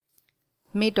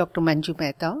मैं डॉक्टर मंजू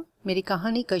मेहता। मेरी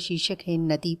कहानी का शीर्षक है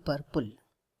नदी पर पुल।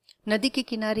 नदी के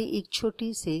किनारे एक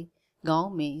छोटे से गांव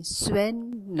में स्वेन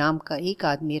नाम का एक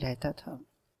आदमी रहता था।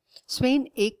 स्वेन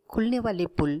एक खुलने वाले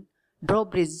पुल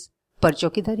ड्रॉब्रिज पर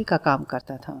चौकीदारी का काम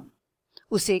करता था।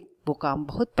 उसे वो काम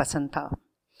बहुत पसंद था।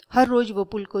 हर रोज वो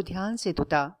पुल को ध्यान से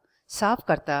धोता, साफ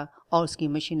करता और उसकी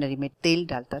मशीनरी में तेल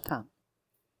डालता था।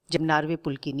 जब नार्वे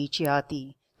पुल के नीचे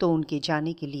आती तो उनके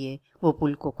जाने के लिए वो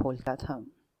पुल को खोलता था।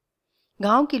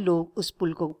 गांव के लोग उस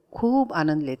पुल को खूब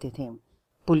आनंद लेते थे।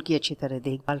 पुल की अच्छी तरह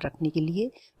देखभाल रखने के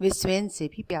लिए वे स्वेन से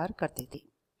भी प्यार करते थे।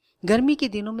 गर्मी के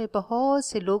दिनों में बहुत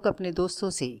से लोग अपने दोस्तों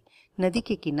से नदी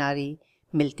के किनारे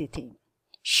मिलते थे।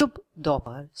 शुभ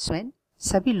दोपहर स्वेन,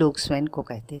 सभी लोग स्वेन को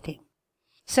कहते थे।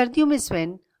 सर्दियों में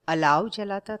स्वेन अलाव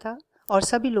जलाता था और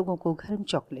सभी लोगों को गर्म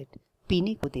चॉकलेट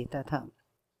पीने को देता था।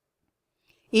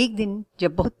 एक दिन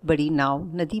जब बहुत बड़ी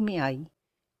नाव नदी में आई,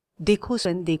 देखो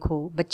स्वेन देखो, बच्चे